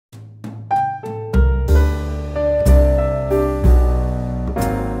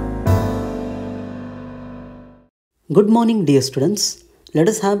Good morning dear students. Let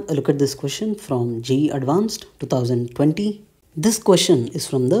us have a look at this question from JEE Advanced 2020. This question is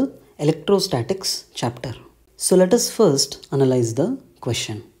from the Electrostatics chapter. So let us first analyze the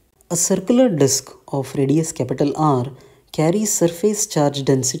question. A circular disk of radius capital R carries surface charge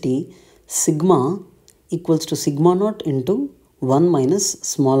density sigma equals to sigma naught into 1 minus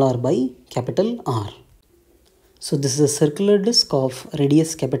small r by capital R. So this is a circular disk of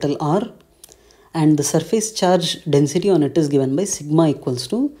radius capital R, and the surface charge density on it is given by sigma equals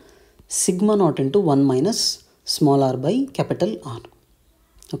to sigma naught into 1 minus small r by capital R.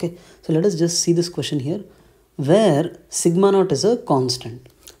 Okay, so let us just see this question here where sigma naught is a constant.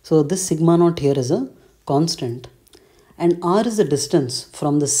 So this sigma naught here is a constant and r is the distance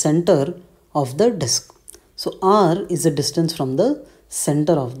from the center of the disk. So r is the distance from the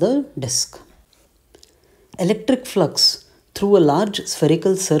center of the disk. Electric flux through a large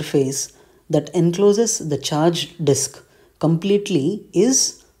spherical surface that encloses the charged disk completely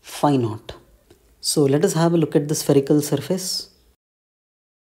is phi naught. So let us have a look at the spherical surface.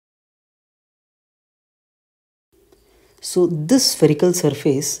 So this spherical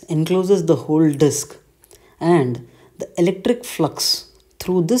surface encloses the whole disk, and the electric flux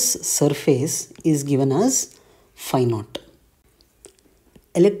through this surface is given as phi naught.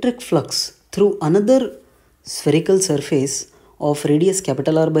 Electric flux through another spherical surface of radius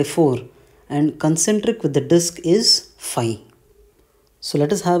capital R by 4 and concentric with the disk is phi. So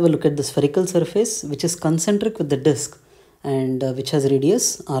let us have a look at the spherical surface which is concentric with the disk and which has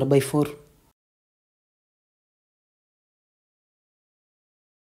radius R by 4.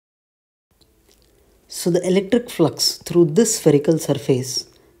 So the electric flux through this spherical surface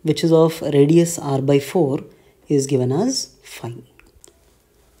which is of radius R by 4 is given as phi.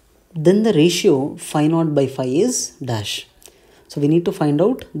 Then the ratio phi naught by phi is dash. So we need to find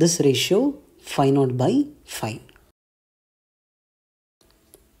out this ratio phi naught by phi.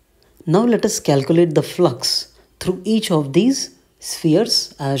 Now let us calculate the flux through each of these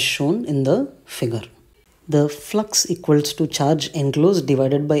spheres as shown in the figure. The flux equals to charge enclosed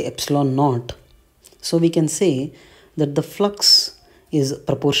divided by epsilon naught. So we can say that the flux is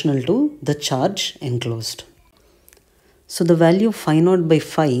proportional to the charge enclosed. So the value of phi naught by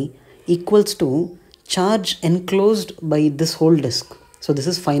phi equals to charge enclosed by this whole disk. So this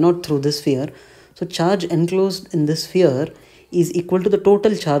is phi naught through this sphere. So charge enclosed in this sphere is equal to the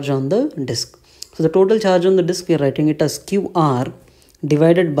total charge on the disk. So the total charge on the disk, we are writing it as QR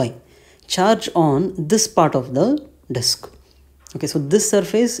divided by charge on this part of the disk. Okay, so this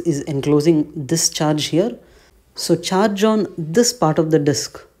surface is enclosing this charge here. So charge on this part of the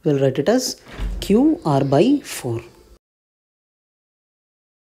disk, we'll write it as QR by 4.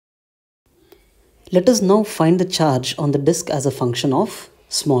 Let us now find the charge on the disk as a function of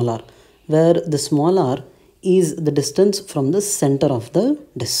small r, where the small r is the distance from the center of the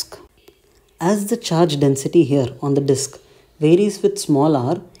disk. As the charge density here on the disk varies with small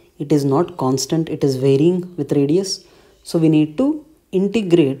r, it is not constant, it is varying with radius. So we need to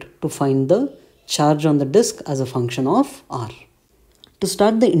integrate to find the charge on the disk as a function of r. To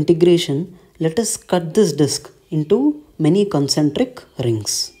start the integration, let us cut this disk into many concentric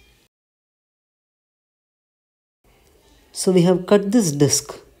rings. So we have cut this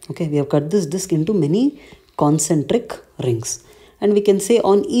disk, into many concentric rings, and we can say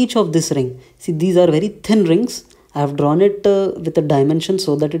on each of this ring, see these are very thin rings. I have drawn it with a dimension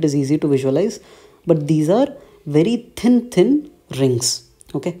so that it is easy to visualize, but these are very thin rings.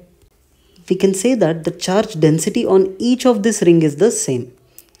 Okay, we can say that the charge density on each of this ring is the same.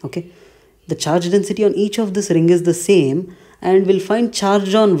 Okay, the charge density on each of this ring is the same, and we'll find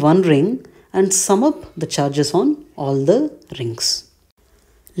charge on one ring and sum up the charges on all the rings.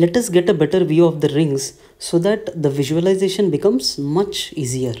 Let us get a better view of the rings so that the visualization becomes much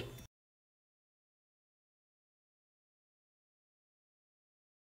easier.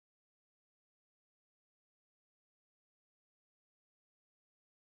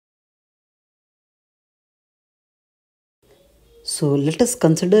 So let us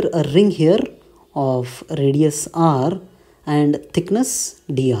consider a ring here of radius r and thickness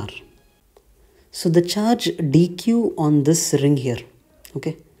dr. So the charge dq on this ring here,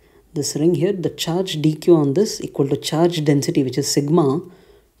 okay, this ring here, the charge dq on this equal to charge density which is sigma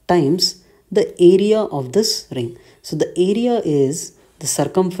times the area of this ring. So the area is the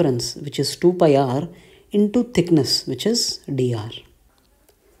circumference which is 2 pi r into thickness which is dr.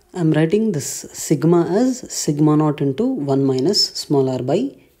 I am writing this sigma as sigma naught into 1 minus small r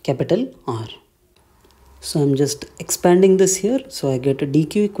by capital R. So I am just expanding this here. So I get a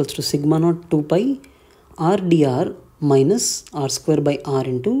dq equals to sigma naught 2 pi r dr minus r square by r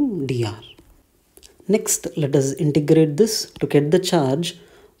into dr. Next, let us integrate this to get the charge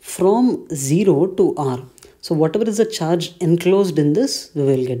from 0 to r. So whatever is the charge enclosed in this, we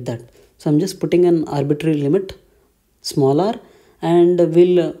will get that. So I'm just putting an arbitrary limit, small r, and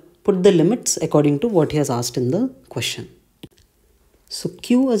we'll put the limits according to what he has asked in the question. So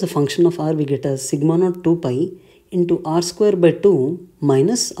q as a function of r we get as sigma naught 2 pi into r square by 2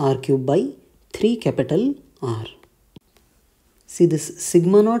 minus r cube by 3 capital R. See, this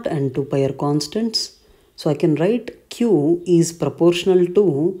sigma naught and 2 pi are constants. So I can write q is proportional to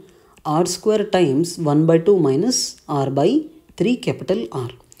r square times 1 by 2 minus r by 3 capital R.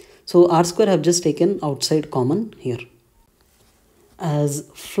 So r square I have just taken outside common here. As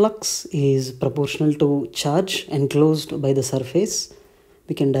flux is proportional to charge enclosed by the surface,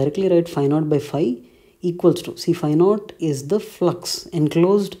 we can directly write phi naught by phi equals to, see, phi naught is the flux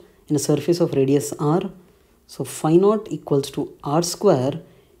enclosed in a surface of radius r. So phi naught equals to r square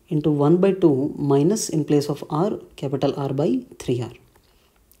into 1 by 2 minus, in place of r, capital R by 3r.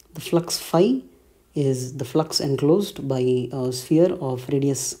 The flux phi is the flux enclosed by a sphere of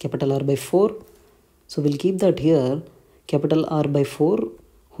radius capital R by 4. So we'll keep that here, capital R by 4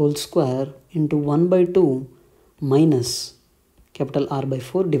 whole square into 1 by 2 minus capital R by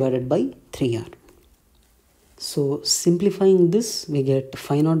 4 divided by 3r. So simplifying this, we get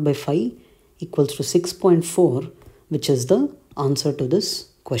phi naught by phi equals to 6.4, which is the answer to this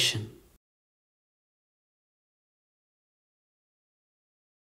question.